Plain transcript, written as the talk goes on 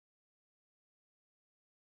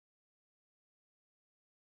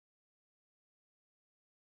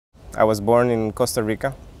I was born in Costa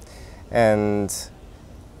Rica, and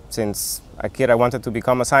since a kid I wanted to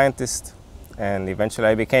become a scientist, and eventually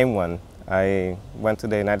I became one. I went to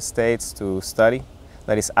the United States to study,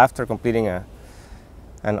 that is after completing an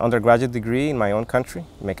undergraduate degree in my own country,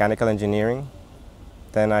 mechanical engineering.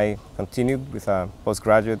 Then I continued with a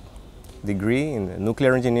postgraduate degree in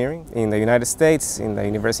nuclear engineering in the United States, in the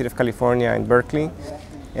University of California in Berkeley.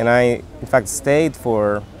 And I, in fact, stayed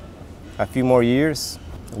for a few more years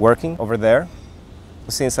working over there.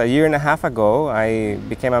 Since a year and a half ago, I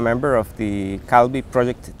became a member of the Calvi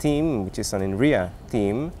project team, which is an Inria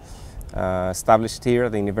team established here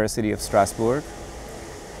at the University of Strasbourg.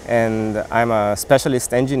 And I'm a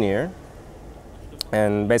specialist engineer,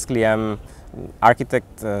 and basically I'm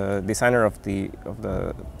architect, designer of the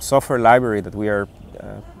software library that we are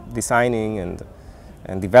designing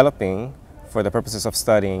and developing for the purposes of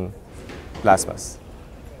studying plasmas.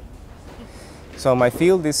 So my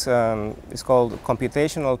field is called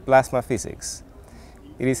computational plasma physics.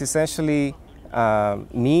 It is essentially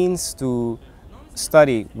means to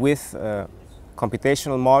study with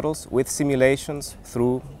computational models, with simulations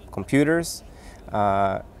through computers,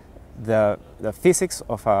 the physics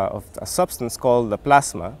of a substance called the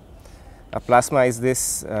plasma. A plasma is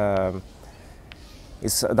this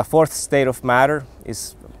is the fourth state of matter,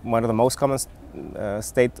 is one of the most common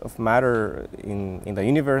state of matter in the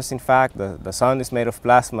universe. In fact, the sun is made of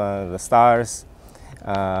plasma, the stars,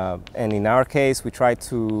 and in our case we try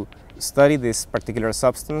to study this particular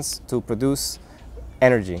substance to produce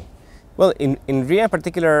energy. Well, Inria in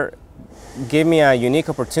particular gave me a unique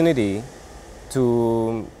opportunity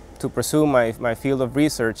to pursue my field of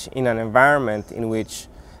research in an environment in which,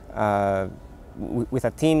 with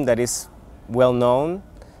a team that is well known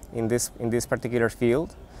in this particular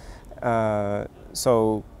field.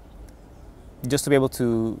 So just to be able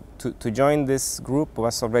to join this group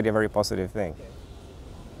was already a very positive thing.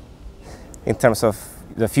 In terms of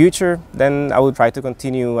the future, then I would try to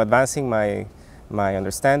continue advancing my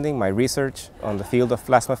understanding, my research on the field of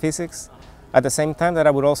plasma physics. At the same time that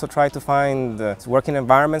I would also try to find working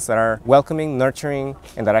environments that are welcoming, nurturing,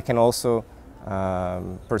 and that I can also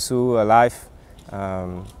pursue a life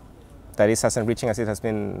that is as enriching as it has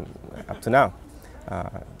been up to now.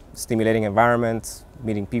 Stimulating environments,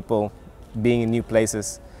 meeting people, being in new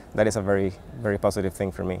places, that is a very, very positive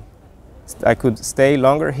thing for me. I could stay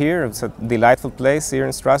longer here. It's a delightful place here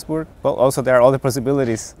in Strasbourg. Well, also there are other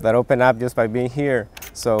possibilities that open up just by being here.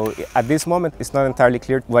 So at this moment, it's not entirely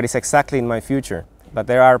clear what is exactly in my future, but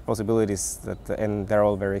there are possibilities and they're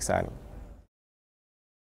all very exciting.